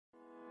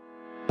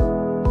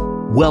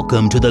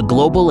Welcome to the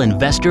Global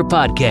Investor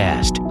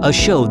Podcast, a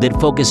show that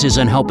focuses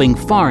on helping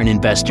foreign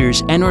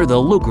investors enter the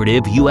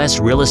lucrative U.S.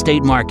 real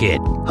estate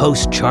market.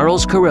 Host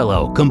Charles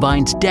Carrillo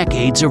combines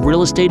decades of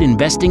real estate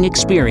investing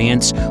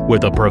experience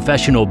with a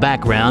professional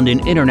background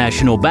in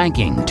international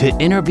banking to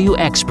interview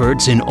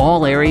experts in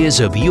all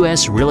areas of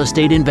U.S. real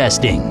estate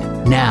investing.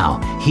 Now,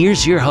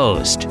 here's your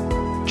host,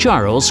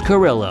 Charles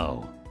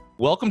Carrillo.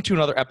 Welcome to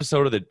another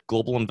episode of the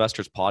Global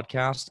Investors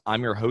Podcast.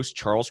 I'm your host,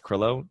 Charles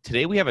Carrillo.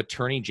 Today we have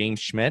attorney James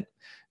Schmidt.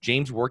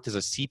 James worked as a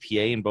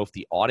CPA in both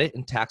the audit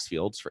and tax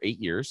fields for 8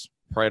 years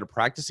prior to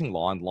practicing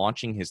law and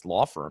launching his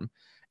law firm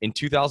in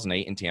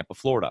 2008 in Tampa,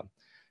 Florida.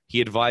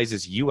 He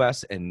advises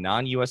U.S. and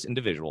non-U.S.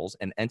 individuals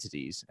and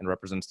entities and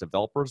represents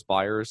developers,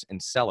 buyers,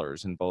 and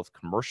sellers in both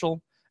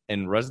commercial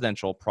and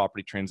residential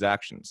property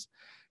transactions.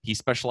 He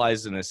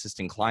specializes in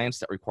assisting clients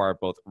that require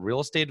both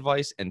real estate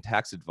advice and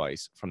tax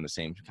advice from the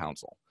same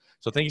counsel.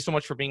 So thank you so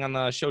much for being on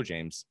the show,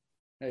 James.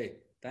 Hey,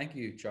 thank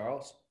you,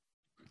 Charles.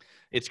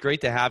 It's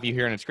great to have you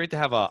here, and it's great to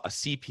have a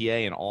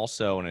CPA and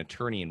also an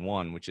attorney in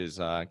one, which is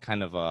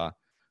kind of a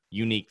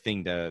unique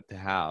thing to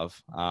have.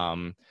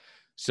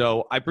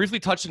 So I briefly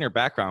touched on your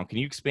background. Can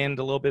you expand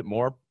a little bit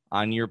more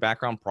on your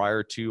background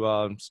prior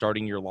to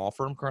starting your law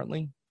firm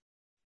currently?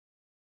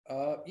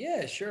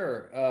 Yeah,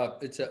 sure.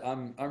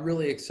 I'm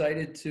really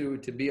excited to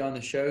be on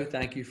the show.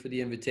 Thank you for the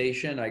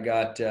invitation. I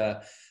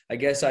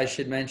guess I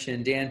should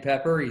mention Dan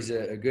Pepper. He's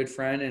a good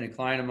friend and a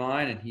client of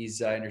mine, and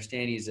I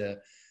understand he's a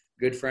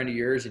good friend of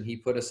yours, and he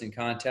put us in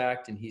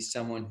contact, and he's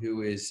someone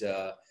who is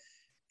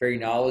very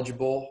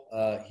knowledgeable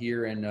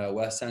here in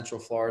West Central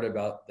Florida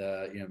about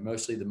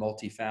mostly the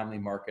multifamily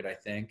market, I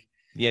think.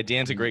 Yeah,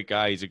 Dan's a great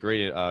guy. He's a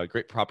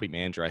great property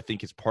manager. I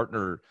think his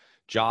partner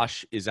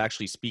Josh is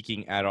actually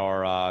speaking at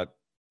our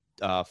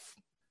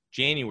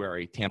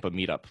January Tampa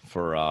meetup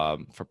for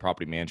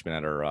property management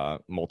at our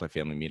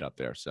multifamily meetup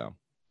there.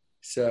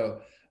 So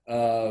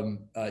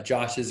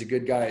Josh is a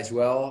good guy as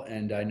well,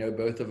 and I know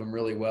both of them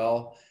really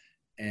well.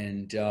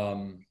 And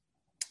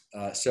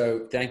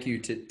so thank you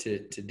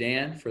to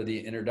Dan for the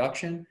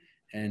introduction.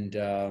 And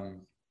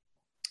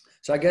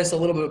so I guess a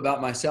little bit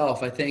about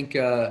myself. I think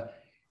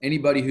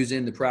anybody who's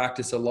in the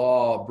practice of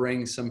law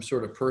brings some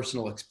sort of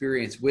personal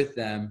experience with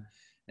them,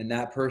 and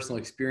that personal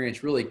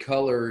experience really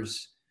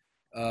colors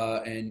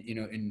and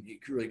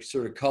really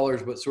sort of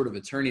colors what sort of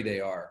attorney they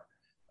are.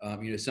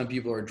 Some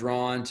people are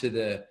drawn to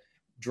the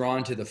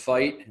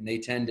fight, and they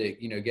tend to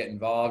get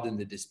involved in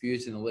the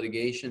disputes and the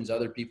litigations.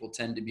 Other people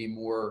tend to be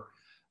more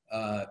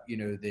they're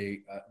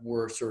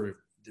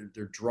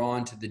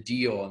drawn to the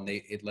deal, and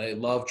they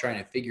love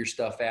trying to figure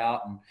stuff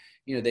out, and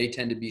they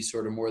tend to be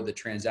sort of more the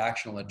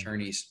transactional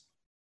attorneys.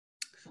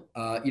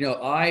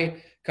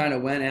 I kind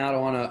of went out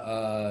on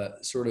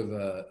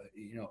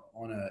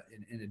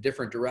in a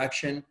different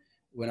direction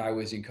when I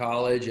was in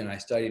college, and I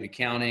studied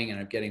accounting, and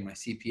I'm getting my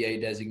CPA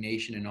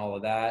designation and all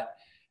of that.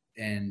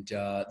 And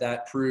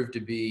that proved to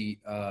be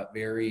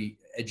very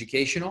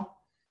educational.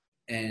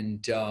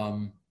 And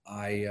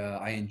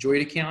I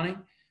enjoyed accounting,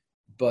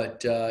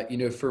 but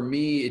for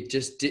me, it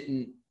just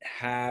didn't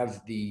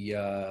have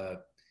it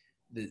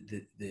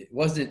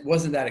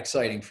wasn't that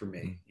exciting for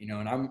me,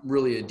 and I'm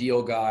really a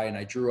deal guy, and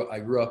I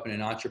grew up in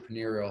an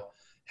entrepreneurial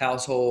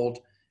household,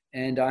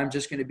 and I'm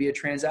just going to be a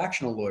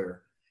transactional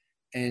lawyer.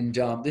 And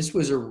this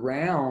was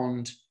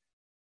around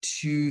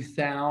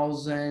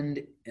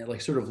 2000, like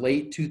sort of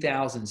late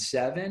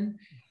 2007.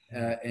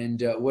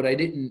 And what I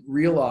didn't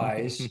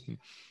realize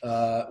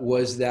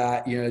was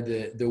that,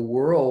 the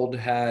world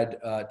had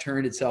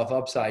turned itself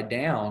upside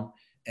down,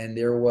 and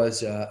there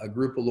was a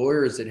group of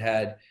lawyers that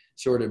had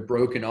sort of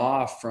broken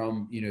off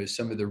from,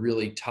 some of the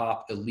really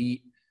top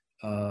elite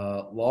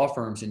law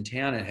firms in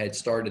town and had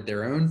started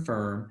their own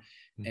firm.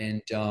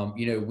 And,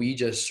 we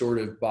just sort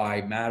of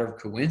by matter of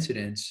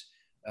coincidence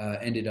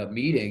ended up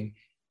meeting,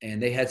 and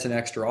they had some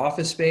extra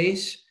office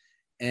space,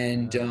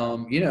 and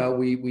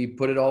we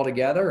put it all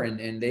together,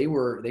 and they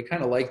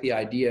kind of liked the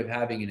idea of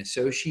having an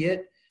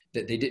associate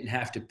that they didn't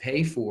have to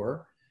pay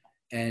for,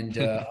 and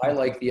I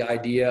like the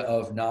idea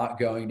of not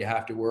going to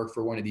have to work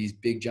for one of these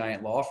big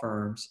giant law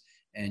firms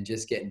and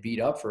just getting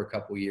beat up for a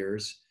couple of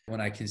years.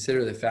 When I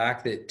consider the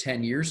fact that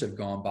 10 years have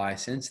gone by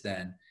since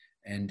then,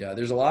 and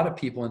there's a lot of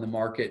people in the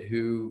market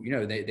who,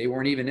 they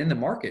weren't even in the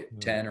market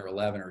 10 or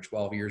 11 or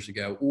 12 years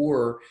ago,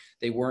 or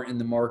they weren't in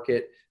the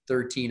market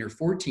 13 or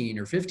 14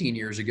 or 15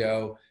 years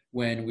ago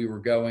when we were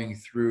going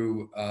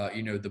through,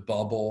 the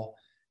bubble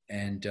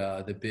and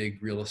the big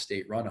real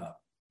estate run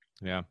up.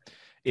 Yeah,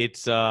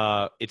 it's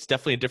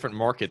definitely a different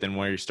market than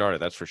where you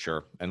started. That's for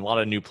sure. And a lot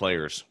of new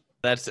players.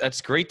 That's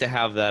great to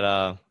have that,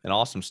 an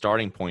awesome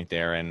starting point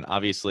there. And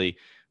obviously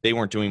they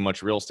weren't doing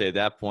much real estate at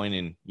that point,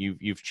 and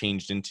you've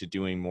changed into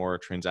doing more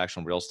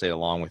transactional real estate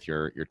along with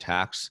your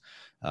tax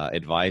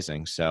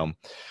advising. So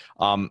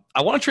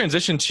I want to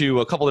transition to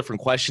a couple different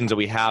questions that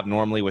we have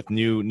normally with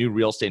new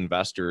real estate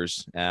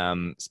investors,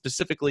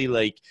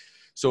 specifically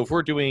so if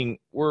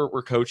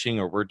we're coaching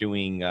or we're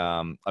doing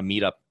a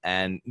meetup,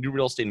 and new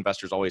real estate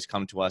investors always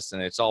come to us,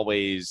 and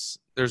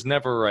there's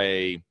never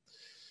a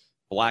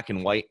black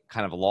and white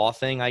kind of law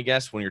thing, I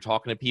guess, when you're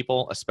talking to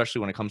people, especially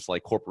when it comes to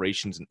like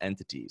corporations and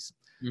entities.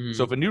 Mm-hmm.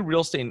 So if a new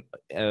real estate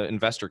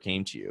investor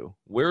came to you,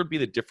 where would be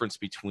the difference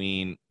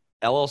between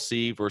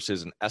LLC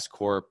versus an S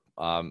Corp?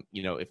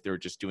 If they're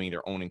just doing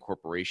their own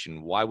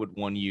incorporation, why would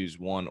one use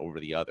one over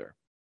the other?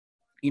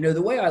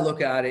 The way I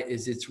look at it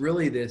is it's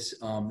really this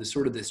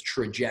sort of this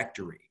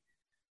trajectory.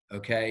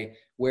 Okay.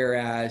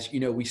 Whereas,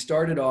 we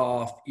started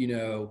off,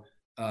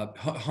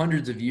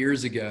 hundreds of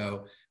years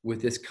ago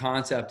with this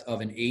concept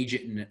of an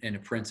agent and a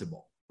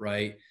principal,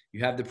 right?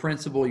 You have the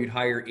principal, you'd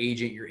hire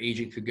agent, your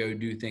agent could go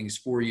do things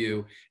for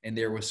you. And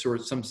there was sort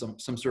of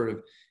some sort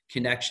of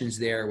connections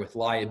there with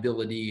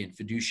liability and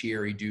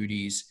fiduciary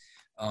duties.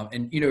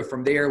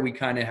 From there, we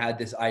kind of had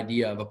this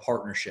idea of a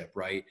partnership,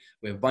 right?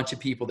 We have a bunch of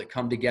people that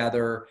come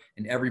together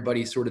and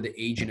everybody's sort of the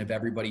agent of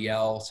everybody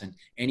else. And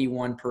any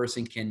one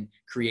person can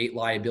create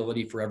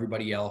liability for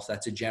everybody else.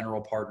 That's a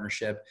general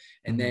partnership.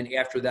 And then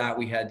after that,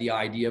 we had the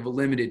idea of a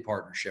limited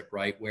partnership,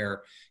 right?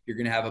 Where you're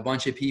going to have a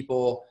bunch of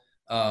people.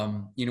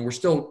 We're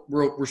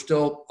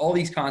still, all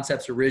these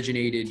concepts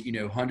originated,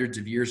 hundreds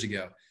of years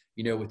ago.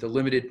 With the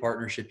limited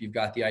partnership, you've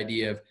got the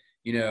idea of,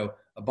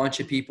 a bunch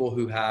of people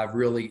who have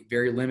really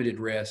very limited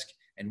risk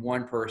and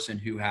one person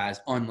who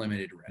has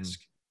unlimited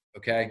risk.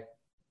 Okay.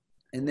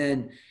 And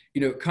then,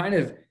 kind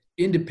of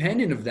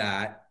independent of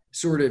that,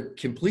 sort of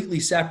completely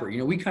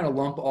separate, we kind of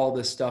lump all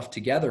this stuff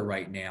together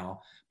right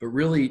now, but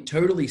really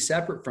totally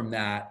separate from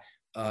that,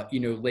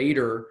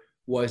 later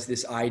was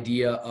this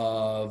idea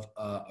of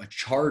a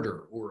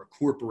charter or a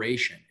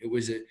corporation. It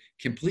was a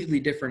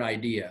completely different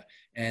idea.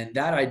 And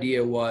that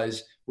idea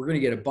was, we're going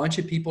to get a bunch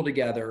of people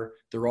together.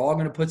 They're all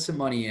going to put some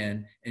money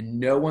in and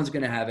no one's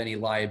going to have any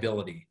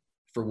liability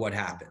for what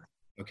happened.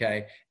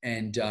 Okay.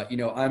 And,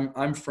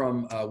 I'm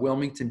from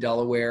Wilmington,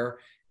 Delaware,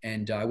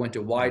 and I went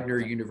to Widener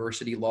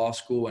University Law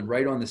School, and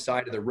right on the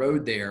side of the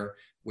road there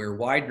where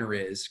Widener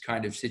is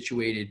kind of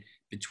situated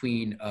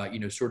between,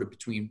 sort of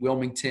between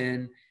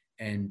Wilmington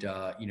and,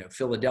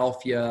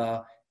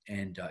 Philadelphia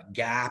and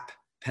Gap,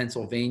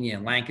 Pennsylvania,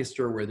 and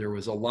Lancaster, where there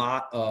was a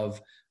lot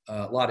of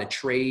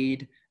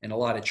trade and a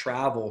lot of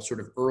travel sort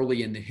of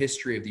early in the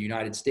history of the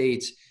United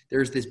States.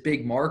 There's this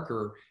big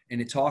marker,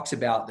 and it talks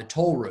about the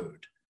toll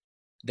road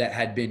that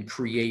had been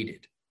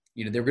created.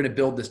 They were going to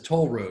build this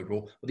toll road.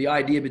 Well, the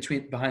idea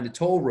behind the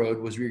toll road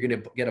was we were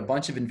going to get a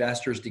bunch of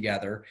investors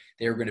together.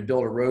 They were going to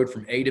build a road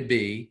from A to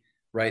B,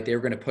 right? They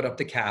were going to put up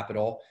the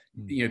capital.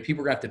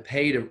 People were going to have to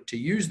pay to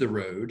use the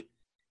road.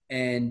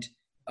 And,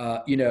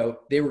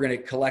 they were going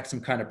to collect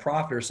some kind of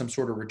profit or some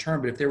sort of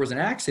return. But if there was an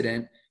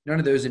accident, none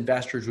of those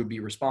investors would be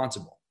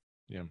responsible.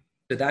 Yeah.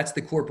 So that's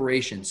the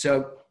corporation.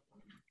 So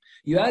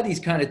you had these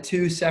kind of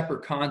two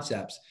separate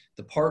concepts,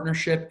 the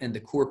partnership and the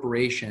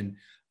corporation.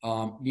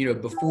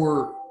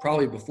 Before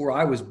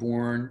I was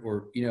born,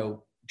 or,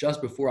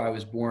 just before I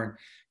was born,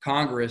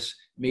 Congress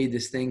made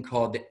this thing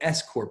called the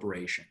S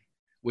corporation,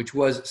 which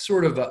was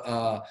sort of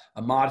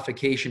a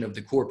modification of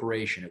the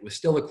corporation. It was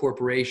still a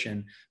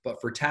corporation, but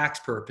for tax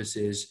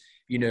purposes,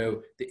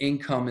 the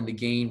income and the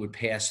gain would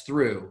pass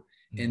through.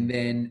 And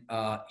then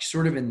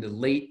sort of in the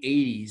late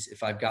 80s,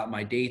 if I've got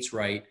my dates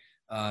right,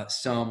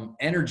 some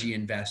energy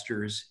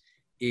investors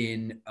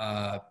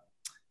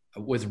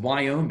was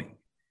Wyoming.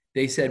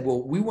 They said,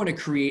 well, we want to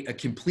create a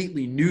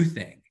completely new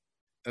thing,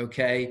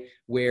 okay,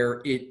 where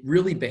it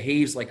really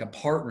behaves like a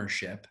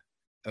partnership,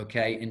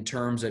 okay, in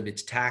terms of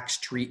its tax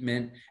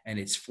treatment and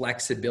its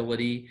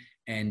flexibility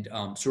and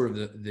sort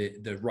of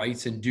the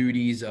rights and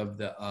duties of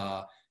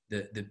the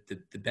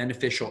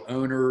beneficial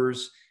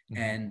owners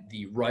and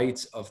the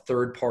rights of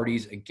third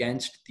parties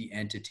against the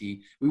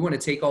entity. We want to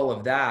take all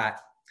of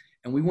that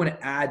and we want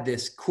to add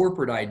this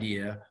corporate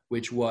idea,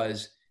 which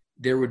was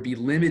there would be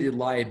limited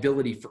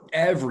liability for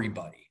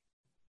everybody.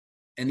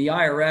 And the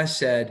IRS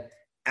said,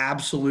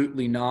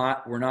 absolutely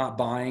not. We're not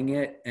buying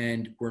it.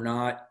 And we're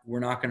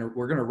going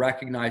to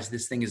recognize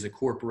this thing as a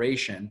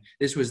corporation.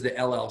 This was the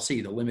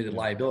LLC, the limited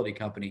liability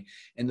company.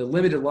 And the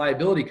limited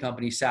liability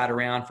company sat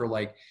around for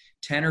like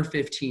 10 or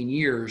 15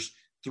 years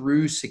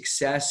through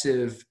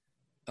successive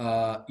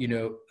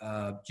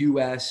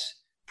U.S.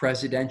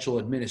 presidential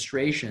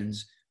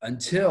administrations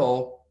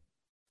until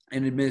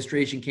an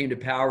administration came to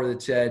power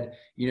that said,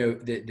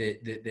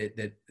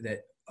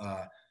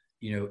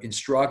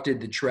 instructed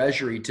the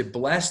Treasury to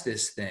bless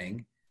this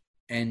thing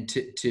and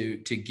to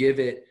give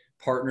it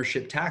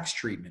partnership tax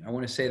treatment. I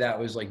want to say that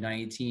was like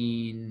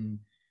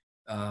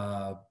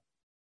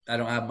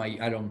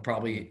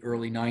probably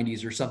early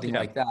 90s or something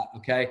like that.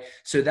 Okay.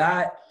 So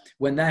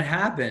when that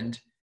happened,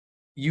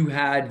 you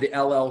had the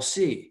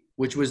LLC,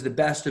 which was the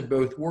best of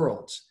both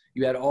worlds.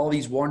 You had all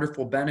these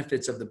wonderful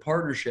benefits of the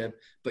partnership,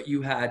 but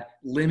you had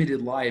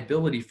limited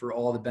liability for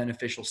all the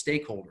beneficial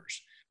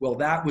stakeholders. Well,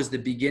 that was the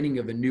beginning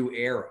of a new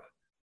era.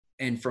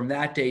 And from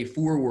that day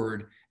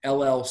forward,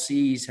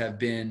 LLCs have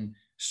been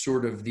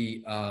sort of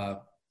the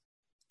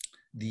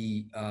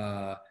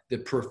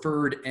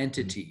preferred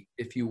entity,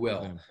 if you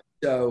will.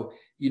 So,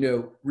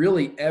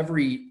 really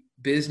every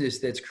business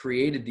that's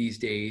created these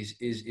days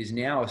is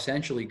now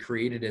essentially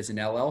created as an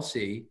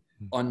LLC.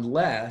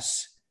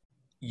 unless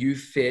you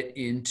fit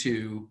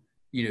into,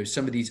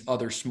 some of these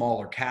other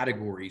smaller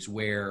categories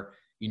where,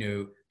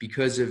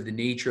 because of the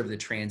nature of the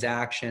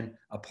transaction,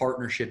 a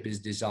partnership is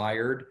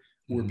desired,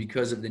 or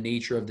because of the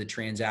nature of the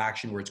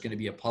transaction where it's going to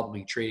be a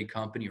publicly traded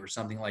company or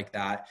something like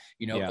that,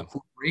 a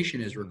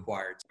corporation is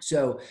required.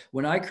 So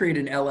when I create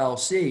an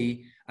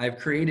LLC, I've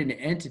created an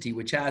entity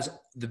which has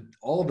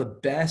all the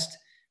best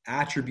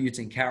attributes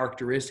and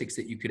characteristics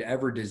that you could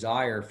ever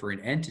desire for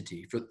an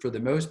entity for the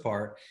most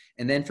part.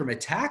 And then from a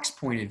tax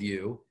point of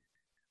view,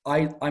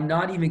 I'm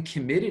not even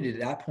committed at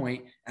that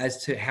point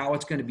as to how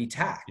it's going to be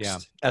taxed. Yeah.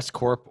 S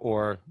Corp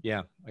or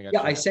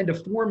I send a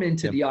form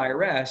into the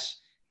IRS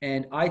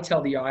and I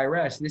tell the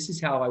IRS, this is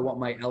how I want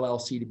my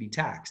LLC to be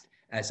taxed: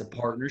 as a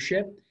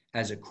partnership,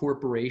 as a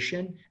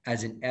corporation,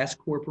 as an S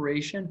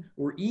corporation,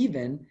 or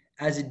even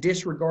as a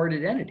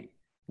disregarded entity,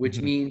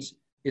 which means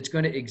it's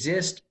going to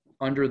exist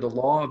under the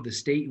law of the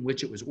state in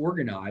which it was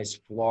organized,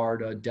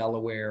 Florida,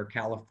 Delaware,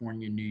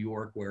 California, New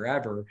York,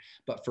 wherever.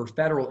 But for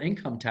federal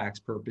income tax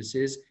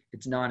purposes,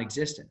 it's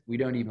non-existent. We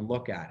don't even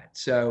look at it.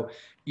 So,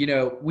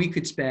 we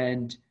could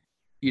spend,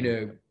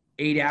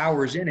 8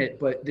 hours in it,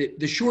 but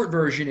the short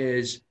version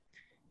is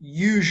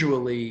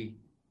usually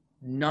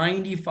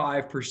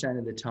 95%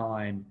 of the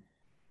time,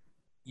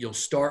 you'll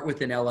start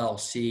with an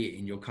LLC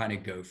and you'll kind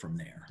of go from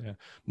there. Yeah.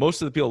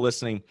 Most of the people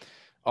listening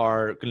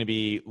are going to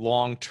be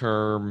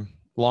long-term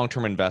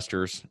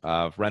investors.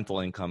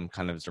 Rental income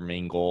kind of is their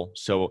main goal.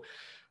 So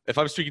if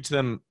I was speaking to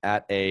them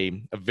at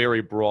a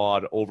very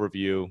broad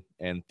overview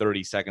in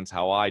 30 seconds,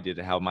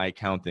 how my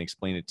accountant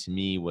explained it to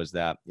me was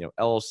that,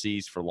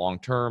 LLCs for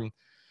long-term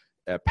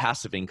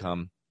passive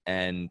income,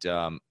 and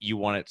you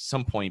want it at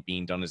some point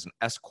being done as an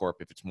S Corp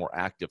if it's more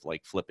active,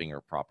 like flipping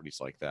or properties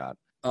like that.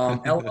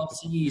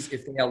 LLCs,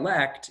 if they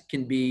elect,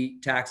 can be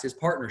taxed as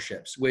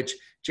partnerships, which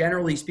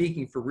generally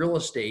speaking for real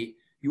estate,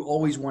 you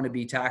always want to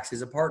be taxed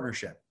as a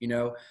partnership.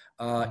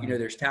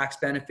 There's tax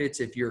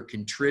benefits if you're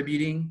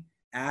contributing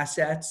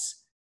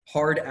assets,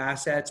 hard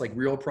assets like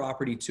real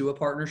property to a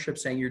partnership,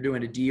 saying you're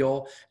doing a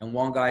deal and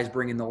one guy's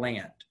bringing the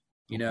land.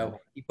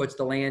 He puts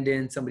the land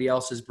in, somebody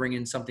else is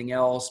bringing something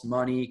else,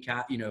 money,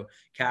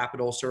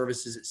 capital,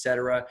 services, et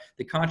cetera.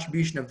 The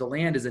contribution of the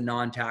land is a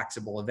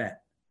non-taxable event.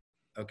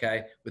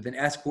 Okay. With an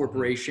S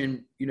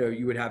corporation,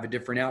 you would have a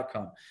different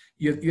outcome.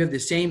 You have the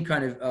same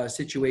kind of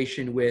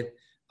situation with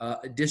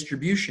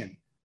distribution,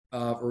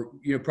 or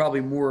probably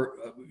more,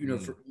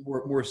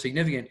 more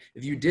significant.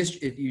 If you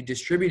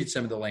distributed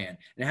some of the land,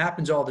 and it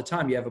happens all the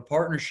time. You have a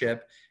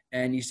partnership,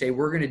 and you say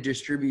we're going to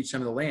distribute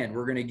some of the land.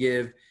 We're going to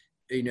give,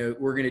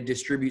 we're going to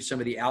distribute some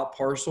of the out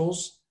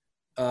parcels,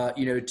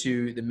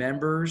 to the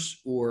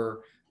members,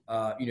 or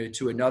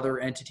to another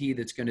entity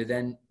that's going to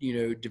then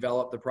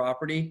develop the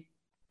property.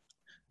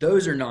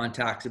 Those are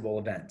non-taxable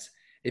events.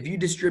 If you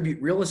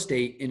distribute real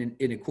estate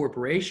in a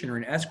corporation or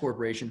an S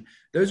corporation,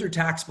 those are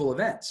taxable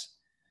events.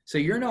 So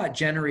you're not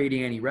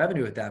generating any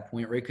revenue at that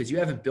point, right? Because you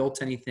haven't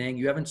built anything,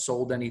 you haven't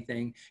sold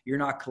anything, you're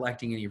not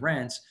collecting any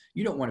rents.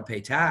 You don't want to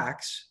pay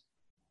tax.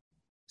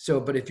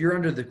 So, but if you're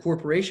under the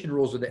corporation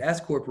rules or the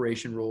S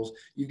corporation rules,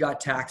 you've got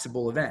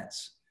taxable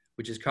events,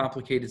 which is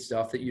complicated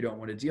stuff that you don't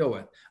want to deal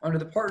with. Under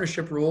the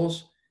partnership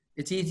rules,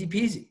 it's easy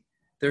peasy.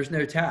 There's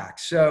no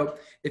tax. So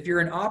if you're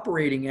an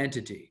operating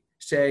entity,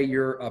 say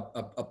you're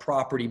a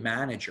property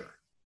manager,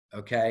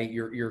 okay,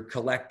 you're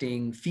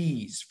collecting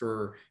fees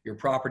for your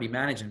property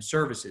management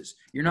services.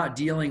 You're not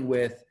dealing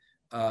with,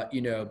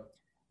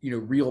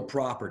 real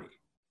property,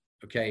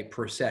 okay,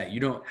 per se.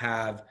 You don't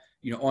have,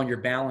 on your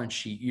balance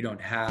sheet, you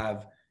don't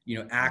have,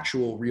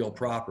 actual real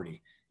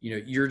property.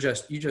 You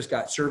just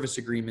got service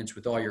agreements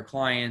with all your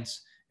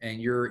clients, and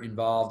you're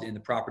involved in the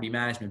property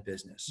management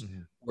business,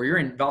 or you're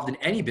involved in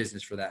any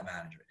business for that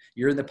matter.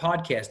 You're in the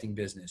podcasting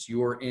business,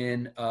 you're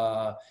in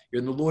the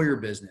lawyer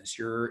business,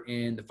 you're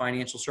in the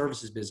financial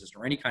services business,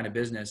 or any kind of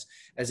business.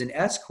 As an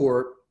S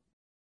corp,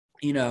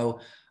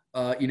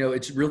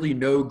 it's really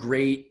no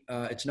great.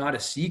 It's not a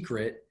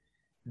secret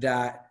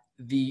that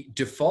the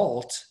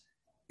default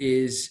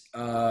is,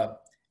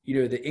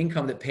 the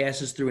income that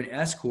passes through an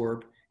S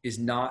corp is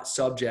not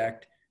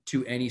subject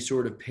to any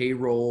sort of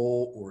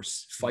payroll or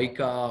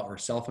FICA or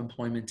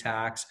self-employment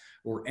tax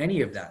or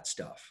any of that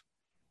stuff.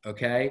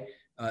 Okay.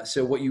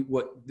 So what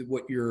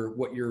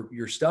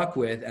you're stuck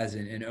with as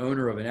an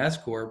owner of an S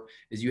corp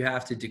is you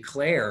have to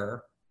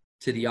declare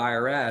to the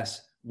IRS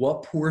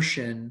what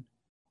portion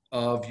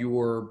of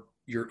your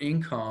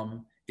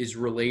income is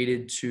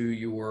related to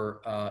your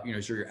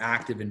so your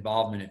active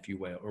involvement, if you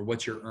will, or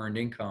what's your earned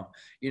income.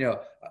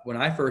 When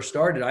I first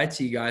started, I'd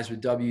see guys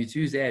with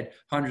W-2s, they had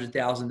hundreds of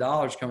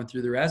 $1,000s coming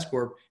through their S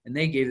corp, and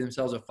they gave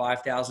themselves a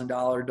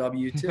 $5,000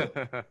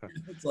 W-2.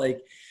 It's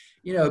like,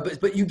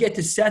 but you get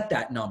to set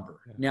that number.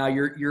 Now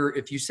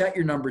if you set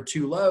your number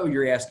too low,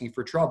 you're asking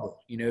for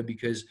trouble,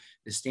 because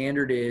the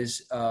standard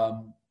is,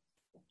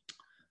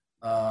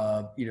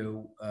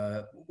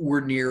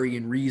 ordinary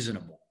and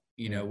reasonable,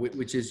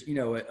 which is,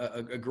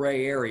 a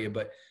gray area,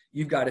 but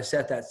you've got to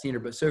set that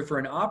standard. But so for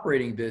an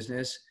operating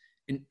business,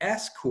 an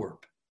S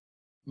corp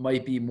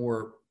might be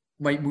more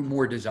might be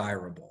more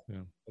desirable.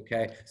 Yeah.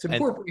 Okay. So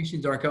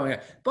corporations aren't going,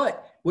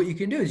 but what you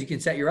can do is you can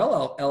set your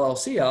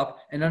LLC up,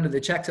 and under the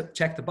check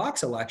the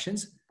box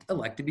elections,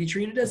 elect to be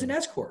treated as an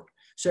S corp.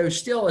 So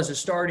still, as a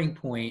starting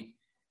point,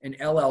 an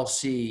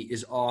LLC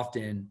is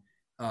often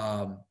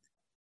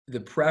the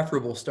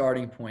preferable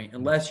starting point,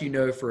 unless you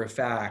know for a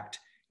fact.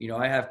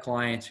 I have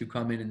clients who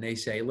come in and they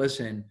say,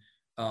 listen,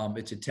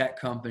 it's a tech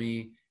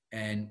company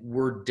and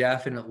we're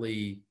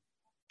definitely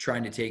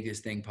trying to take this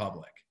thing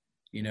public.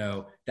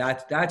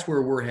 That's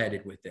where we're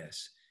headed with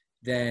this.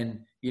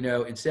 Then,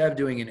 instead of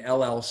doing an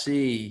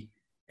LLC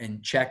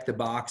and check the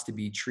box to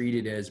be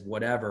treated as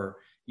whatever,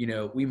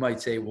 we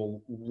might say,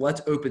 well,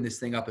 let's open this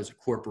thing up as a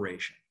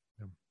corporation.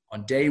 Yeah.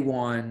 On day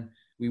one,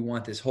 we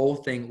want this whole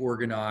thing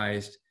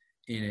organized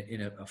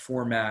in a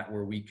format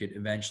where we could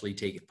eventually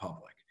take it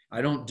public.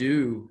 I don't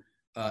do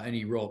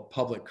any real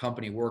public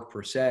company work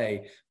per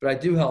se, but I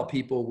do help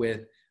people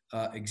with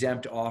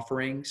exempt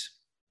offerings.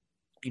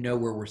 Where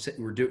we're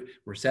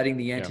setting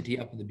the entity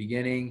up in the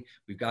beginning.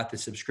 We've got the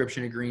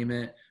subscription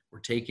agreement. We're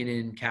taking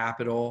in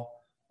capital,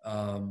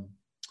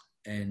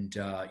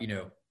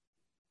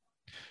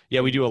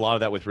 Yeah, we do a lot of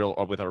that with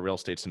our real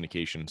estate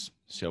syndications.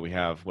 So we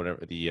have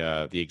whatever the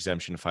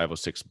exemption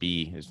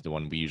 506B is the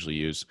one we usually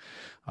use.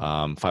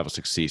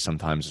 506C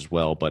sometimes as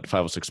well, but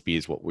 506B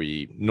is what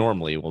we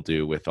normally will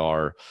do with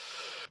our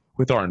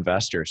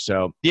investors.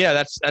 So yeah,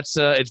 that's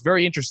it's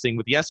very interesting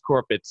with the S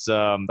corp. It's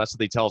that's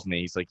what he tells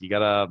me. He's like, you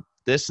gotta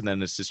this, and then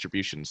this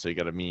distribution. So you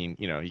gotta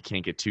you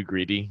can't get too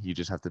greedy. You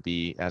just have to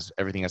be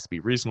everything has to be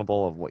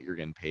reasonable of what you're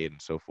getting paid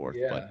and so forth.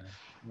 Yeah.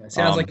 But it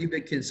sounds like you've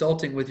been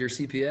consulting with your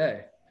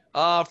CPA.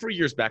 For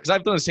years back, because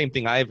I've done the same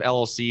thing. I have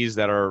LLCs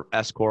that are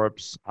S corps.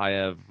 I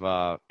have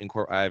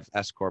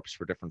S corps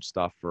for different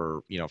stuff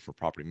for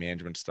property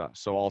management stuff.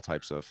 So all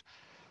types of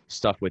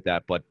stuff with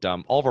that. But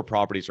all of our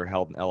properties are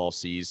held in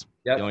LLCs.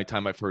 Yep. The only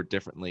time I've heard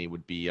differently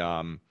would be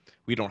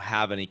we don't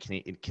have any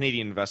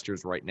Canadian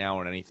investors right now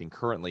or anything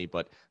currently,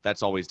 but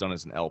that's always done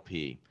as an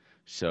LP.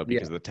 So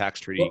because of the tax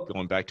treaty,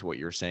 going back to what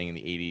you were saying in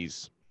the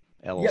 80s,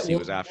 LLC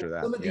was after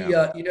that. Some of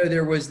the,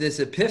 there was this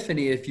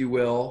epiphany, if you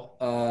will,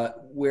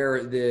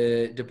 where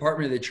the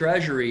Department of the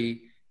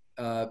Treasury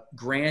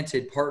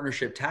granted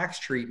partnership tax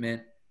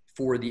treatment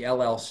for the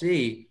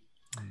LLC.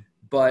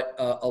 But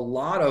a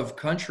lot of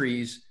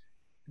countries,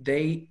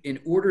 in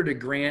order to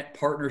grant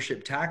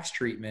partnership tax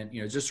treatment,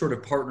 just sort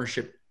of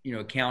partnership,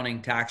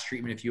 accounting tax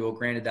treatment, if you will,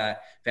 granted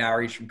that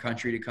varies from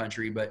country to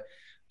country, but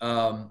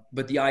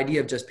the idea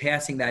of just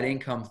passing that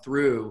income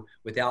through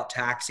without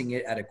taxing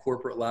it at a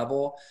corporate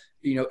level,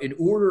 in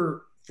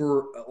order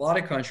for a lot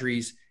of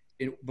countries,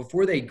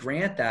 before they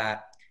grant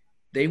that,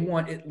 they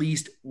want at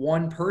least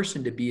one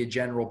person to be a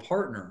general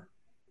partner.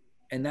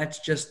 And that's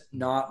just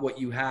not what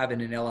you have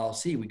in an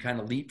LLC. We kind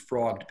of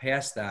leapfrogged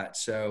past that.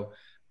 So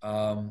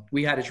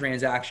we had a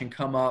transaction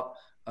come up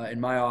in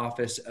my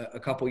office a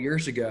couple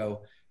years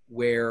ago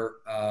where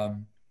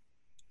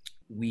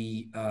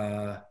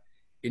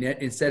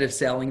instead of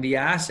selling the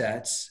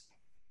assets,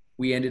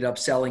 we ended up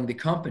selling the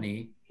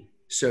company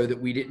so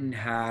that we didn't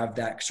have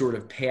that sort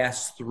of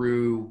pass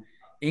through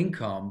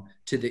income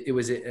it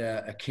was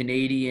a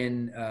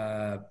Canadian,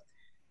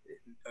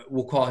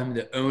 we'll call him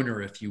the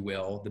owner, if you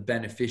will, the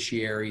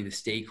beneficiary, the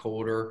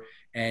stakeholder.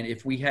 And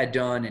if we had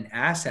done an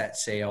asset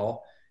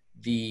sale,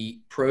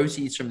 the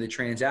proceeds from the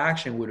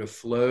transaction would have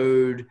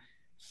flowed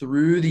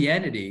through the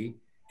entity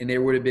and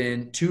there would have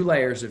been 2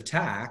 layers of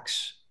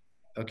tax.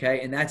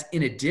 Okay. And that's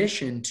in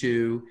addition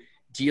to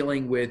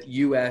dealing with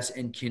US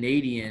and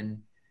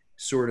Canadian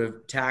sort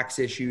of tax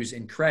issues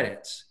and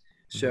credits.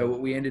 So what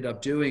we ended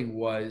up doing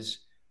was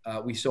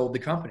we sold the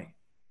company.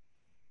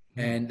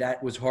 And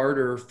that was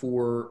harder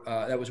for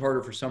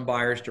some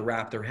buyers to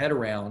wrap their head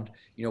around.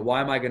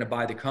 Why am I going to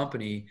buy the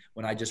company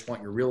when I just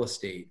want your real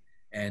estate,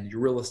 and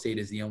your real estate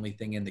is the only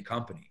thing in the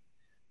company?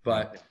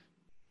 But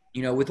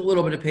with a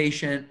little bit of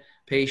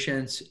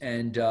patience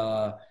and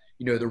the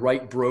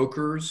right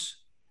brokers,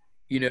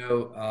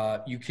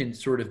 you can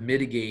sort of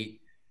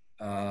mitigate.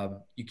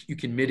 You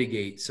can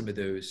mitigate some of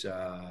those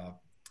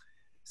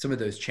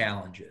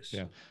challenges.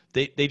 Yeah,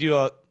 they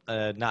do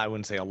I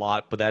wouldn't say a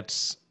lot, but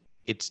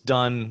it's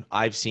done.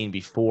 I've seen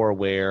before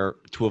where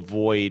to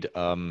avoid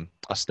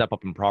a step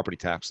up in property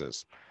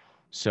taxes.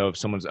 So if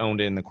someone's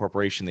owned it in the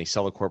corporation, they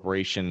sell a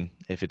corporation.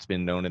 If it's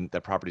been known and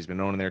that property's been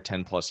owned in there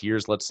 10 plus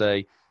years, let's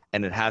say,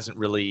 and they haven't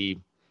really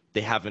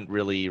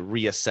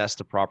reassessed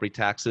the property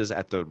taxes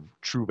at the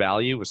true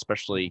value,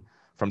 especially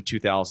from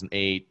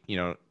 2008,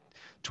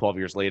 12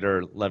 years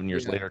later, 11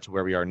 years later to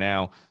where we are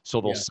now.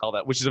 So they'll sell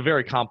that, which is a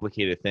very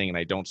complicated thing. And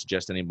I don't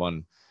suggest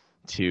anyone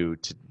to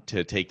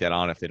take that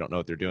on if they don't know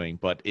what they're doing,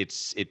 but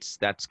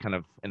that's kind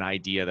of an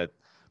idea that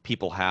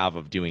people have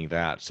of doing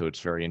that. So it's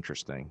very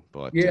interesting.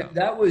 But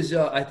that was,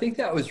 I think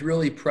that was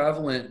really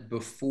prevalent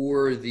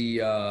before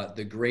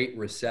the Great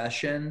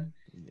Recession.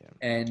 Yeah.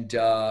 And,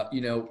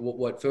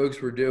 what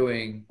folks were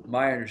doing,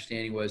 my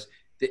understanding was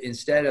that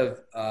instead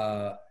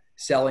of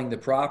selling the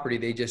property,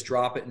 they just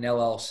drop it in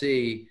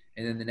LLC.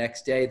 And then the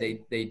next day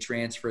they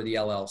transfer the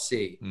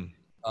LLC.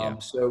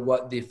 So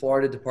what the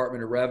Florida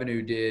Department of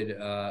Revenue did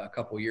a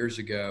couple years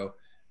ago,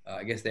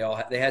 I guess they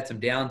had some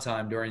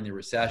downtime during the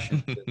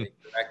recession, so they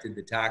corrected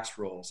the tax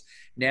rules.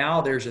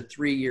 Now there's a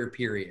 3-year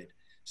period.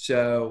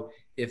 So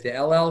if the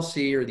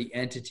LLC or the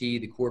entity,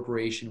 the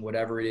corporation,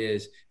 whatever it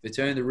is, if it's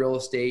owned the real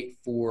estate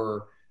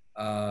for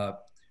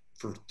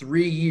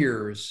 3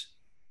 years,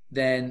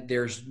 then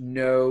there's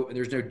no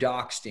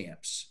dock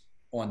stamps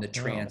on the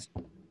transfer.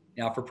 Oh.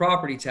 Now for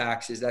property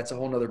taxes, that's a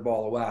whole nother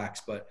ball of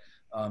wax, but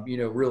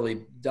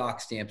really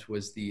dock stamps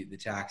was the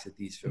tax that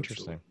these folks.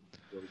 Interesting.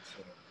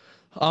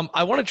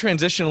 I want to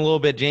transition a little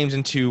bit, James,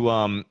 into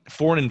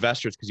foreign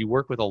investors, because you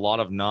work with a lot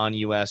of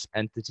non-U.S.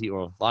 entity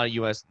or a lot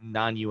of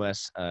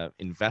non-U.S.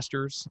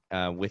 investors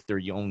with their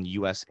own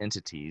U.S.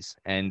 entities.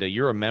 And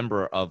you're a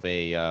member of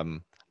a,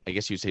 I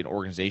guess you'd say an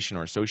organization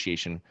or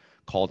association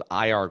called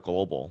IR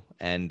Global.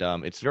 And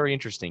it's very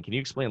interesting. Can you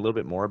explain a little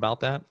bit more about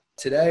that?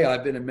 Today,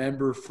 I've been a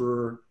member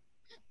for,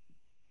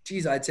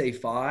 I'd say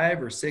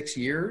 5 or 6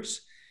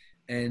 years.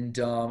 And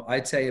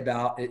I'd say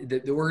about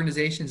the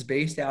organization's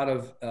based out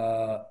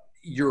of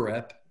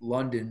Europe,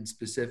 London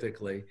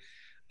specifically,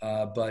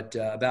 but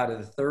about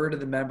a third of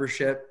the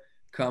membership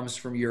comes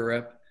from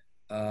Europe.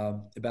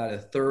 About a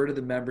third of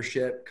the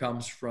membership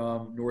comes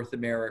from North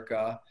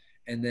America.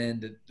 And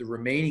then the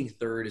remaining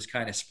third is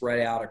kind of spread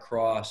out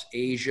across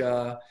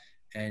Asia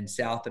and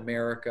South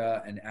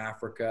America and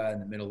Africa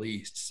and the Middle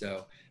East.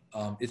 So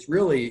it's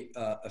really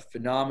a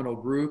phenomenal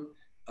group.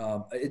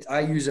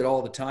 I use it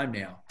all the time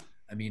now.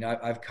 I mean,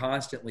 I've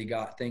constantly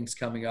got things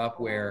coming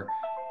up where,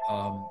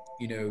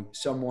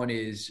 someone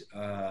is,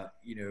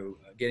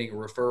 getting a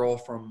referral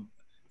from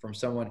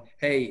someone.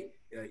 Hey,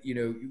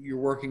 you're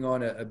working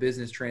on a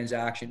business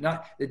transaction.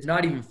 It's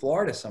not even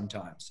Florida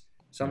sometimes.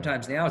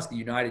 Sometimes now it's the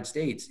United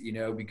States,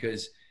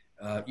 because,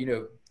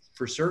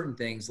 for certain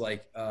things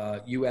like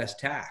U.S.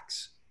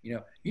 tax, you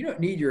don't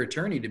need your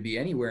attorney to be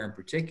anywhere in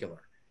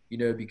particular,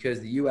 because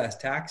the U.S.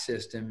 tax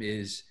system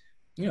is,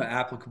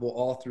 applicable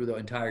all through the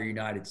entire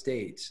United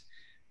States.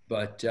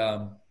 But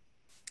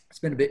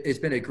it's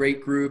been a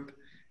great group,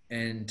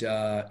 and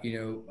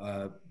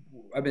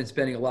I've been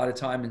spending a lot of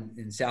time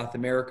in South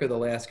America the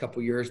last couple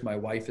of years. My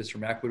wife is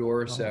from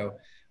Ecuador, so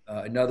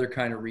another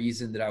kind of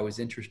reason that I was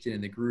interested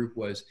in the group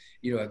was,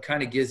 it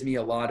kind of gives me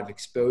a lot of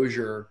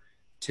exposure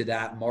to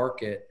that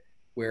market.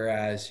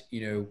 Whereas,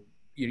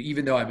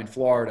 even though I'm in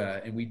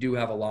Florida and we do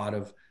have a lot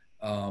of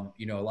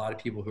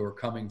people who are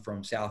coming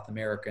from South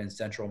America and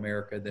Central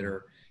America that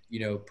are,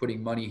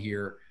 putting money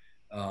here,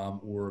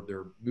 or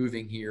they're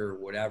moving here or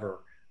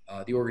whatever,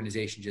 the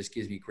organization just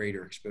gives me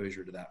greater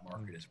exposure to that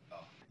market as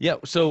well. Yeah.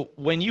 So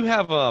when you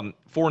have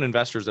foreign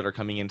investors that are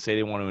coming in, say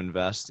they want to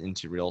invest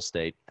into real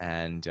estate,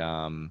 and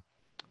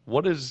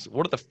what are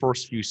the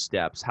first few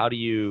steps? How do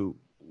you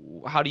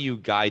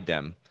guide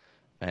them?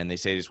 And they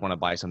say they just want to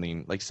buy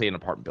something, like say an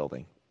apartment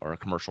building or a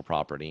commercial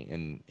property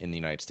in the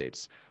United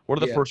States.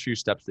 What are the first few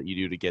steps that you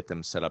do to get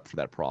them set up for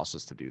that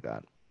process to do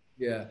that?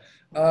 Yeah.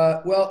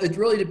 Well, it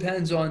really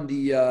depends on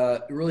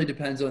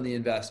the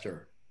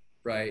investor,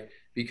 right?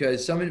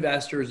 Because some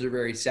investors are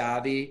very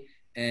savvy,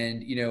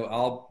 and,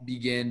 I'll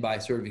begin by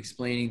sort of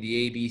explaining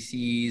the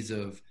ABCs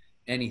of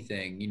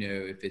anything,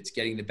 if it's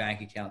getting the bank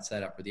account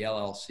set up or the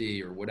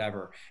LLC or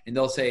whatever. And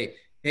they'll say,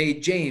 hey,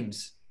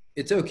 James,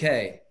 it's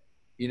okay.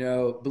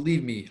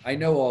 Believe me, I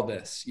know all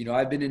this.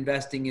 I've been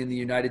investing in the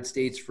United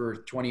States for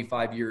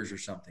 25 years or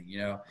something,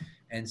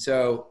 And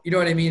so, you know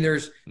what I mean?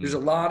 There's a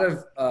lot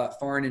of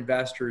foreign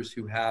investors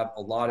who have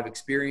a lot of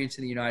experience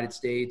in the United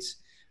States.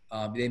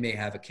 They may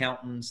have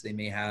accountants, they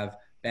may have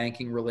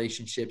banking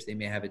relationships, they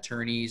may have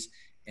attorneys,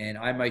 and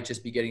I might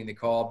just be getting the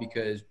call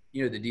because,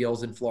 the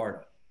deal's in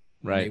Florida.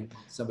 Right. They want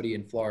somebody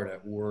in Florida,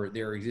 or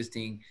their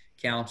existing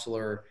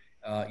counselor,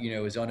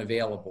 is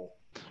unavailable.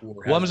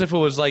 What happens if it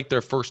was like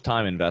their first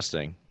time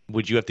investing?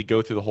 Would you have to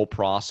go through the whole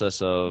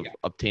process of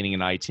obtaining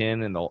an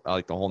ITIN and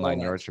the whole 9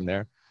 yards from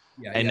there?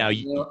 Yeah. And now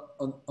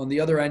on the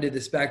other end of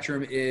the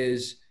spectrum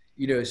is,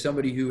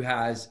 somebody who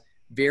has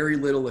very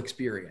little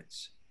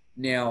experience.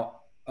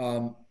 Now,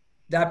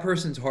 that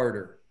person's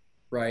harder,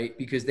 right?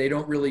 Because they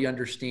don't really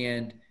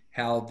understand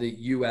how the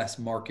U.S.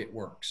 market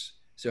works.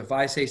 So if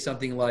I say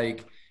something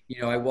like,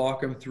 I walk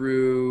them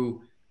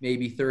through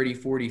maybe 30,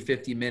 40,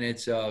 50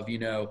 minutes of,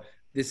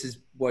 this is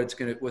what's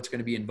going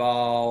to be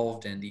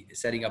involved, and the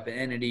setting up an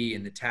entity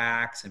and the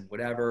tax and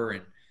whatever.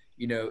 And,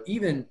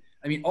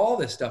 all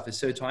this stuff is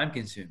so time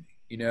consuming,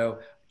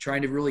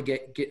 trying to really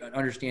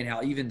understand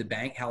how even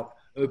how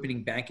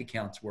opening bank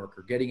accounts work,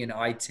 or getting an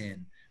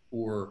ITIN,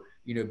 or,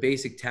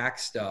 basic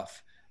tax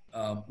stuff,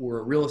 or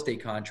a real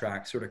estate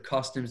contract, sort of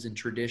customs and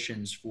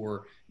traditions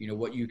for,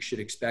 what you should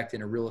expect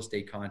in a real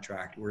estate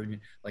contract, or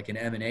even like an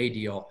M&A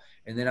deal.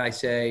 And then I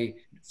say,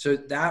 so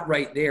that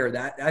right there,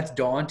 that's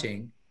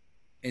daunting.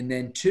 And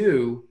then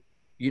 2,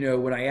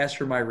 when I ask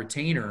for my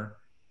retainer,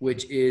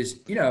 which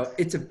is,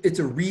 it's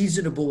a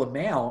reasonable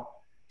amount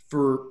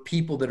for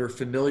people that are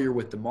familiar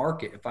with the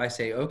market. If I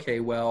say,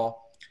 okay,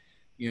 well,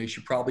 you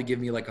should probably give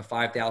me like a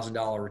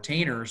 $5,000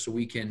 retainer so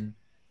we can,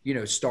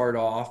 start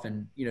off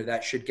and,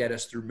 that should get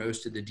us through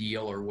most of the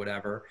deal or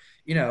whatever,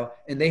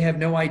 and they have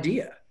no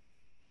idea.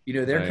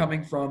 They're Right.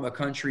 coming from a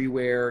country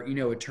where,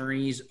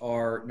 attorneys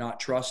are not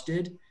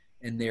trusted,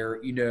 and they're,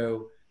 they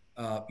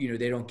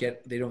don't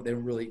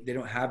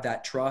have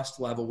that trust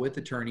level with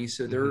attorneys.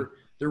 So they're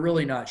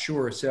really not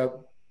sure.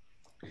 So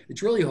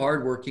it's really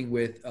hard working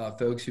with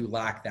folks who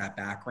lack that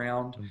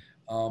background.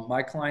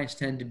 My clients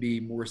tend to be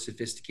more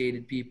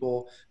sophisticated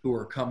people who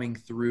are coming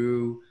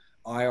through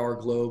IR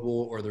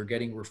Global, or they're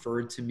getting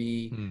referred to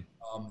me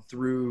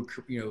through,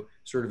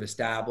 sort of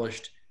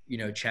established,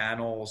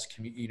 channels,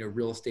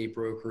 real estate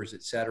brokers,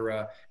 et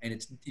cetera. And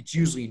it's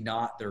usually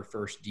not their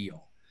first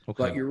deal. Okay.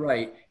 But you're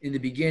right. In the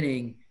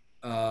beginning,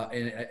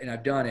 and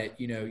I've done it,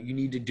 you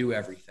need to do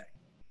everything.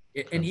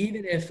 And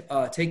even if,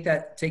 take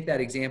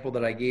that example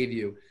that I gave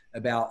you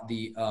about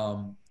the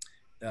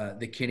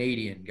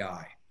Canadian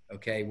guy,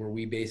 okay, where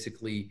we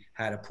basically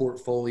had a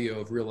portfolio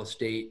of real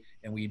estate,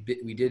 and we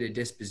did a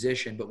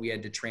disposition, but we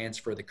had to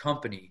transfer the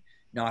company,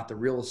 not the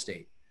real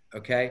estate.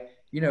 Okay.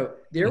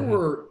 There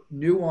were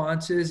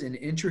nuances and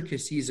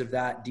intricacies of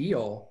that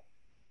deal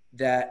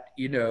that,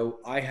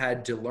 I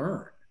had to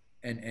learn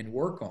and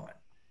work on,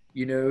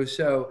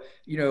 so,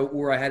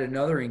 where I had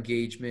another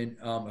engagement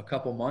a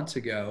couple months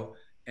ago,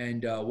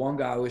 and one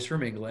guy was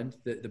from England,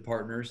 the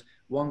partners.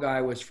 One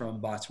guy was from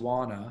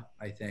Botswana,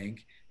 I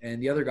think,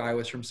 and the other guy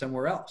was from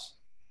somewhere else.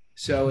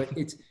 So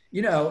it's,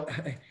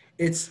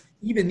 it's,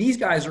 even these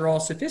guys are all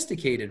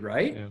sophisticated,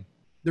 right? Yeah.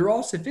 They're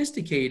all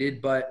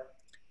sophisticated, but,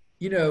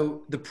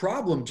 the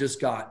problem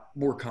just got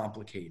more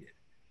complicated.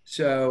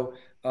 So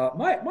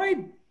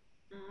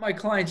my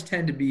clients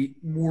tend to be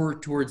more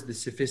towards the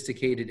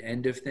sophisticated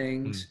end of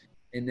things.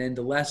 And then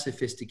the less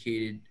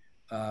sophisticated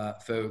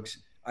folks,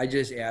 I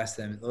just ask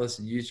them,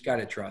 listen, you just got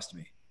to trust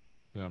me,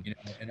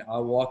 and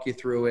I'll walk you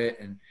through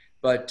it.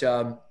 But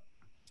a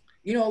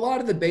lot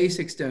of the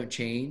basics don't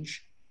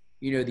change,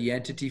 the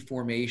entity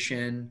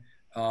formation,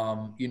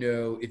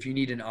 if you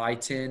need an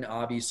ITIN,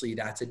 obviously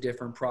that's a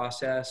different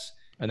process.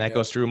 And that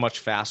goes through much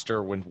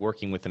faster when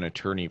working with an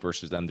attorney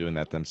versus them doing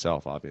that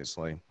themselves,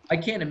 obviously. I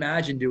can't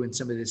imagine doing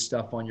some of this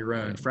stuff on your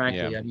own,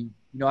 frankly. Yeah. I mean,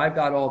 I've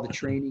got all the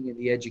training and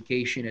the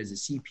education as a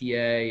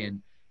CPA,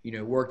 and,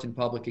 worked in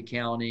public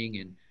accounting,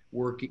 and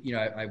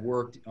I've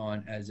worked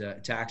as a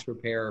tax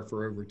preparer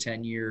for over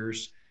 10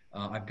 years.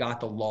 I've got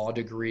the law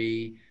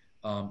degree.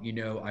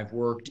 I've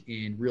worked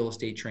in real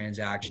estate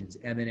transactions,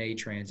 M&A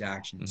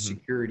transactions,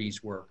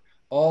 securities work,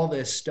 all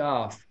this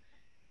stuff.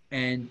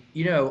 And,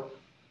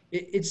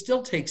 it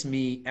still takes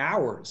me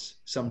hours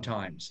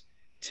sometimes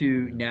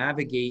to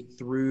navigate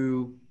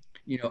through,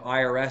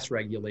 IRS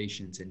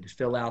regulations, and to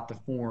fill out the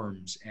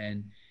forms,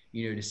 and,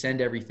 to send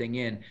everything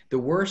in. The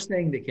worst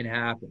thing that can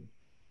happen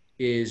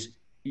is,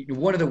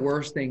 one of the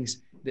worst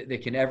things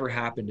that can ever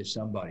happen to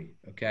somebody,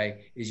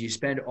 okay, is you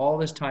spend all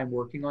this time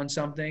working on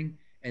something,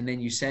 and then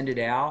you send it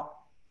out,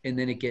 and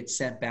then it gets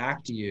sent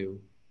back to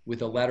you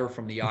with a letter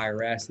from the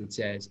IRS that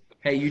says,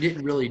 hey, you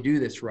didn't really do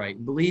this right.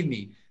 And believe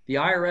me, the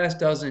IRS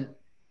doesn't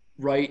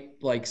write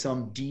like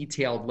some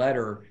detailed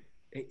letter.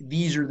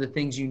 These are the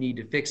things you need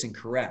to fix and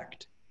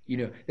correct.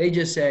 They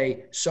just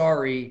say,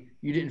 sorry,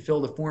 you didn't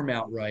fill the form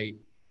out right.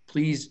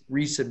 Please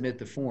resubmit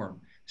the form.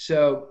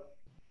 So,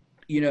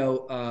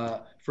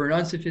 for an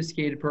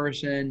unsophisticated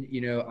person,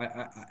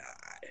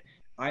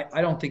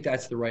 I don't think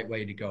that's the right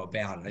way to go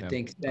about it. I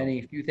think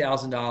spending a few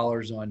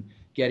 $1,000s on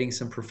getting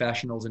some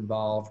professionals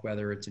involved,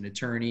 whether it's an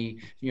attorney,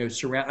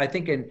 I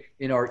think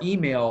in our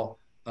email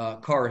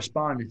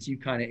correspondence, you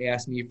kind of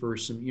asked me for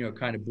some,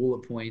 kind of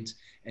bullet points.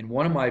 And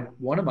one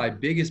of my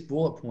biggest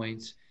bullet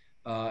points,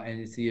 and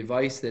it's the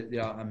advice that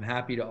I'm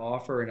happy to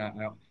offer,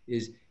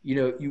 is,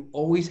 you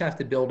always have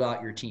to build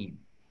out your team.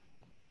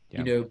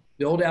 Yeah.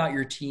 Build out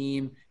your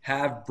team,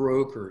 have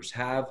brokers,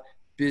 have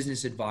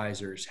business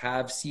advisors,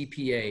 have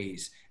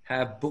CPAs,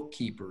 have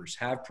bookkeepers,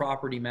 have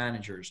property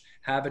managers,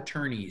 have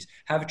attorneys,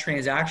 have a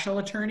transactional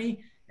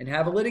attorney, and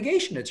have a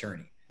litigation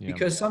attorney. Yeah.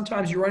 Because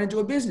sometimes you run into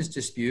a business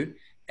dispute,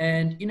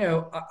 and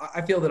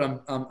I feel that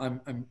I'm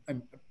a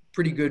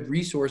pretty good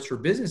resource for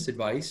business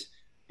advice,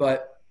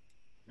 but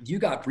you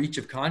got breach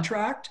of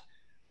contract,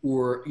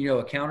 or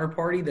a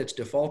counterparty that's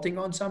defaulting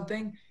on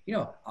something,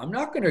 I'm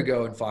not going to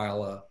go and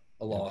file a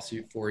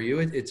lawsuit for you.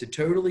 It's a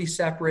totally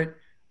separate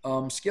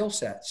skill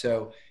set.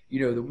 So,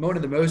 one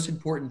of the most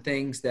important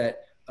things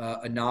that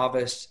a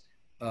novice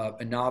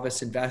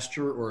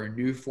investor or a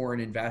new foreign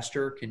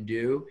investor can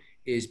do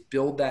is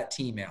build that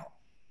team out.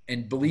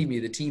 And believe me,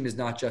 the team is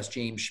not just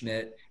James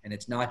Schmidt, and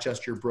it's not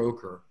just your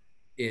broker.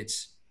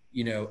 It's,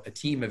 a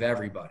team of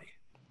everybody.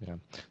 Yeah.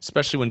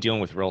 Especially when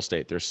dealing with real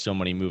estate, there's so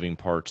many moving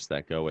parts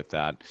that go with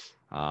that.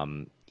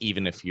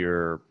 Even if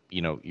you're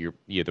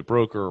the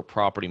broker or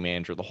property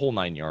manager, the whole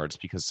 9 yards,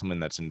 because someone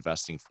that's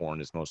investing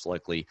foreign is most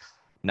likely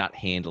not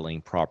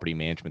handling property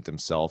management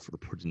themselves or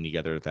putting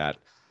together that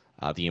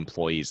the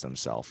employees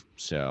themselves.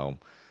 So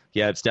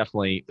yeah, it's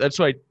definitely, that's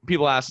why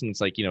people ask, and it's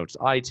like, it's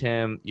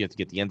ITIN, you have to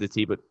get the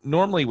entity, but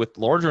normally with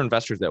larger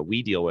investors that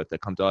we deal with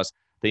that come to us,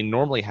 they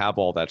normally have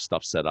all that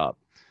stuff set up.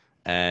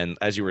 And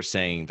as you were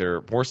saying,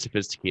 they're more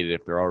sophisticated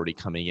if they're already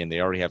coming in.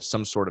 They already have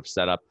some sort of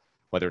setup,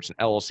 whether it's an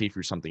LLC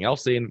for something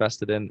else they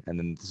invested in, and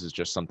then this is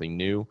just something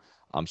new.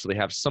 So they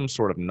have some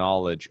sort of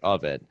knowledge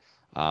of it.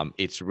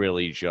 It's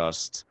really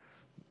just,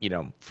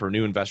 for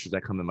new investors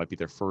that come in, might be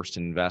their first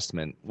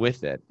investment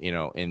with it, in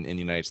the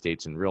United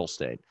States in real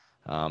estate,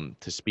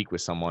 to speak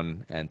with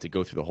someone and to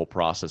go through the whole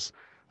process,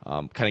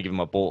 kind of give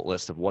them a bullet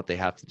list of what they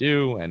have to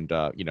do and,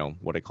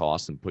 what it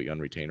costs and put you on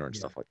retainer and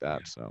stuff like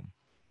that. So.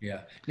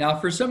 Yeah. Now,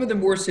 for some of the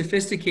more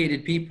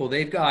sophisticated people,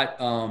 they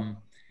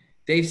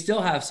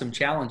still have some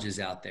challenges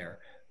out there.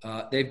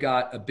 They've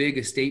got a big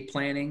estate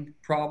planning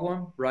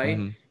problem, right?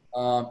 Mm-hmm.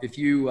 If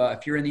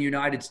you're in the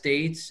United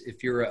States,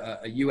 if you're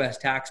a U.S.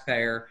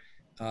 taxpayer,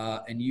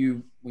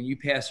 and when you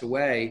pass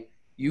away,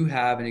 you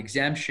have an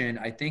exemption.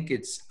 I think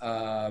it's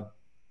 $14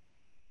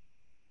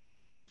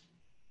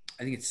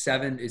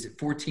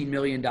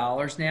 million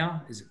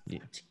now? Is it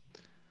 14?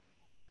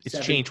 It's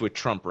changed with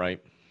Trump, right?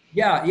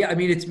 Yeah. I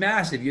mean, it's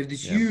massive. You have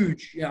this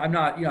huge, I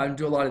don't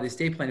do a lot of the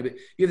estate planning, but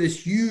you have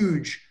this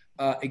huge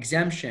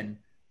exemption.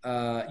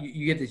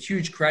 You get this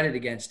huge credit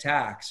against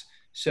tax.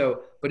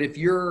 So, but if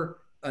you're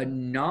a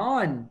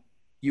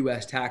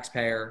non-U.S.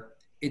 taxpayer,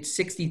 it's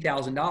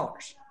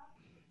 $60,000.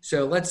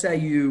 So let's say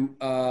you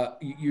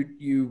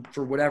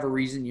for whatever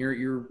reason,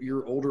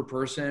 you're older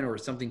person or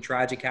something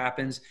tragic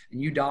happens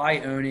and you die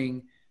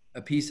owning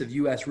a piece of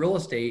U.S. real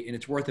estate and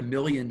it's worth $1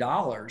 million.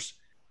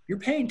 You're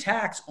paying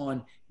tax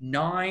on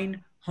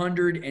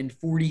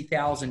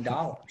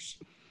 $940,000,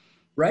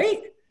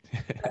 right?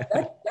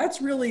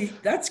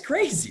 That's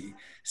crazy.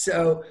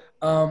 So,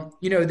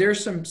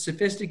 there's some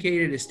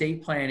sophisticated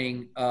estate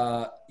planning,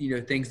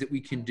 things that we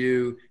can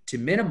do to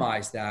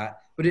minimize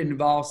that, but it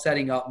involves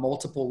setting up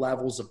multiple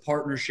levels of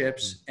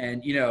partnerships.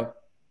 And,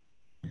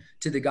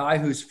 to the guy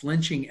who's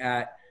flinching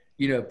at,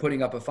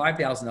 putting up a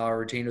 $5,000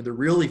 retainer, they're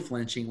really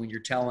flinching when you're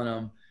telling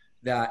them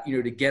that,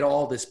 to get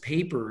all this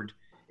papered,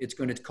 it's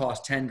going to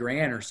cost 10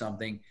 grand or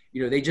something.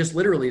 They just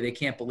they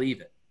can't believe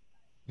it.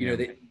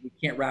 They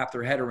can't wrap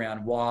their head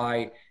around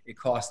why it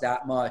costs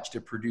that much to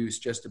produce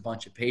just a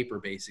bunch of paper,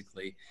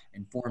 basically,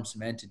 and form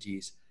some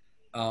entities.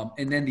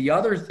 And then the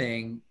other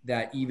thing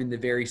that even the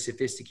very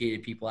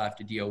sophisticated people have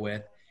to deal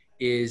with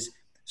is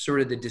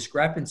sort of the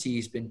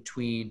discrepancies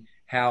between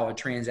how a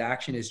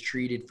transaction is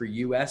treated for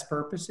U.S.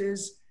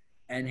 purposes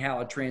and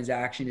how a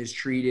transaction is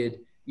treated,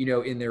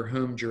 in their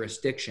home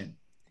jurisdiction.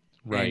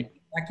 Right. And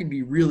that can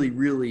be really,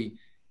 really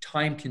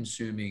time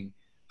consuming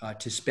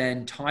to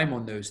spend time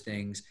on those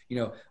things.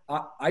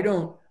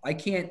 I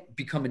can't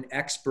become an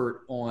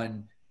expert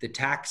on the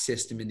tax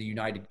system in the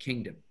United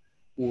Kingdom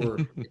or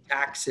the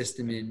tax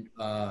system in,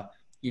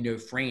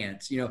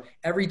 France.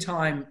 Every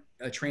time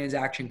a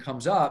transaction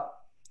comes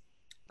up,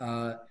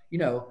 I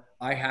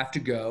have to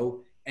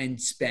go and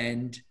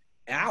spend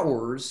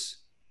hours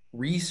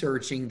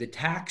researching the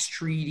tax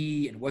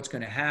treaty and what's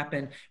going to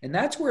happen. And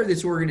that's where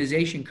this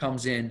organization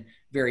comes in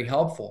very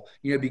helpful,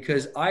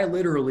 because I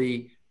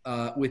literally,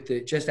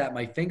 just at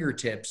my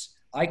fingertips,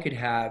 I could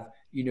have,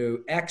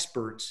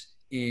 experts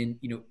in,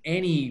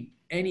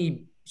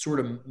 any sort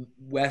of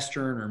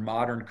Western or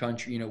modern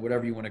country,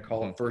 whatever you want to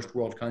call it, first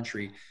world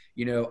country.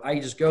 I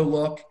just go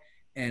look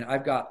and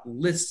I've got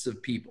lists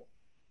of people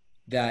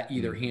that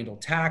either handle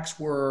tax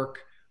work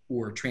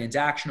or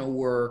transactional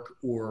work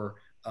or,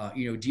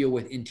 deal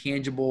with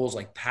intangibles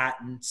like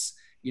patents,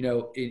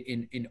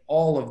 in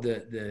all of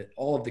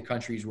the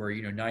countries where,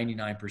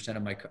 99%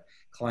 of my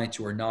clients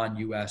who are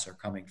non-US are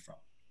coming from.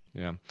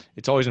 Yeah.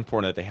 It's always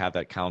important that they have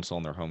that counsel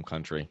in their home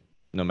country,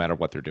 no matter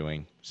what they're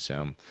doing.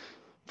 So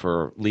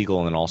for legal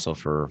and then also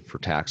for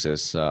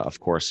taxes, of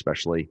course,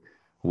 especially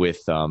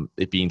with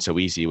it being so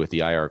easy with the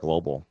IR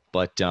Global.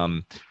 But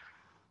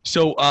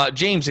so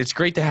James, it's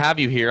great to have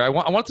you here. I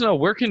want to know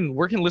where can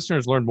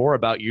listeners learn more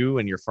about you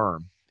and your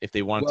firm if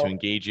they want to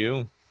engage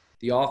you?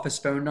 The office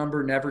phone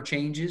number never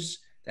changes.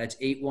 That's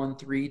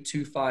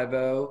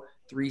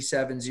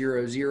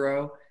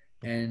 813-250-3700.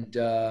 And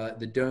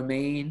the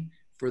domain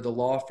for the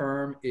law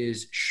firm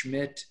is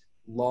Schmidt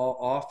Law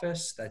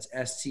Office. That's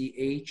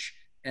SCHMIDT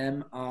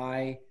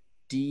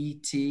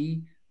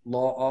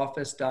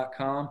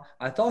lawoffice.com.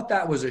 I thought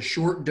that was a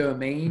short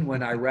domain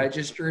when I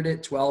registered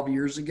it 12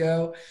 years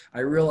ago.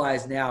 I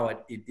realize now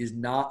it is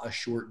not a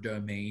short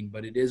domain,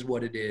 but it is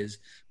what it is.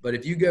 But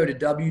if you go to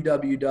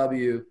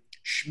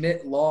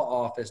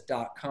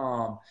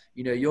www.schmidtlawoffice.com,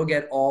 you'll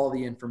get all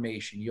the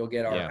information. You'll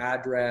get our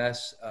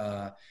address.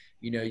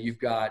 You've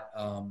got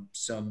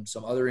some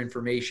other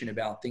information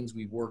about things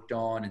we've worked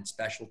on and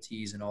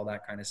specialties and all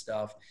that kind of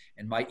stuff.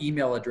 And my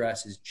email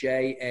address is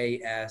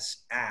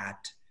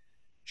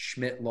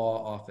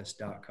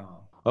jas@schmidtlawoffice.com.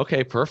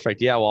 Okay,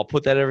 perfect. Yeah, well, I'll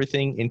put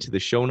everything into the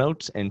show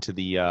notes and to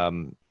the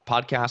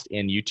podcast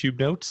and YouTube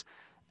notes.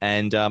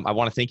 And I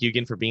want to thank you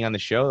again for being on the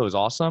show. It was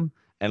awesome.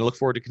 And I look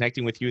forward to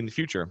connecting with you in the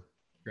future.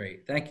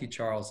 Great. Thank you,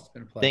 Charles. It's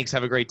been a pleasure. Thanks.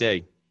 Have a great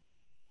day.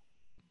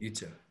 You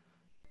too.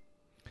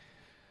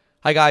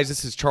 Hi, guys.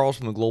 This is Charles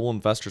from the Global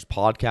Investors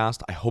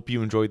Podcast. I hope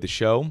you enjoyed the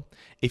show.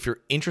 If you're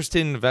interested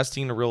in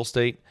investing in real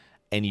estate,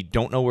 and you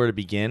don't know where to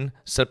begin,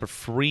 set up a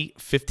free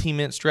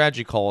 15-minute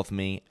strategy call with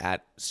me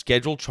at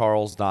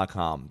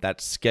schedulecharles.com.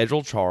 That's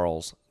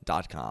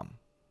schedulecharles.com.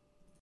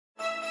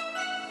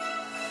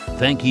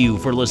 Thank you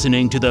for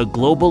listening to the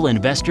Global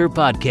Investor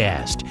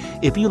Podcast.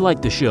 If you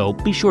like the show,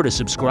 be sure to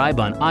subscribe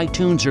on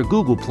iTunes or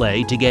Google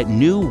Play to get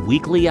new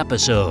weekly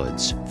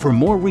episodes. For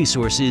more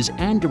resources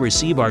and to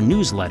receive our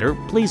newsletter,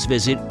 please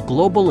visit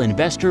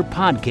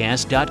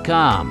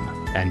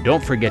globalinvestorpodcast.com. And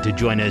don't forget to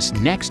join us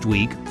next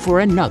week for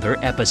another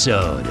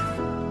episode.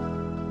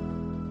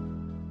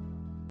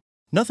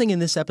 Nothing in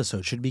this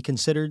episode should be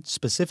considered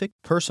specific,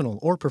 personal,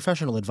 or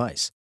professional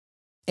advice.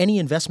 Any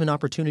investment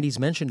opportunities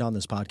mentioned on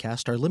this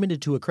podcast are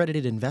limited to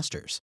accredited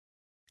investors.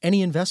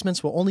 Any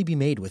investments will only be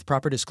made with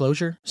proper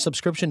disclosure,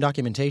 subscription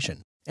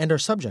documentation, and are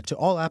subject to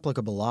all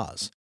applicable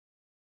laws.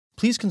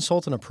 Please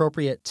consult an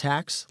appropriate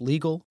tax,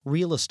 legal,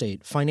 real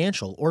estate,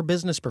 financial, or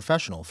business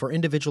professional for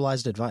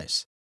individualized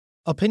advice.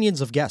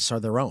 Opinions of guests are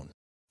their own.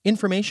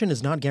 Information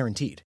is not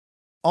guaranteed.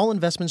 All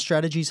investment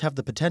strategies have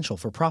the potential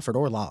for profit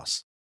or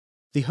loss.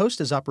 The host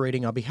is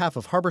operating on behalf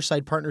of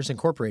Harborside Partners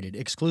Incorporated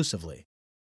exclusively.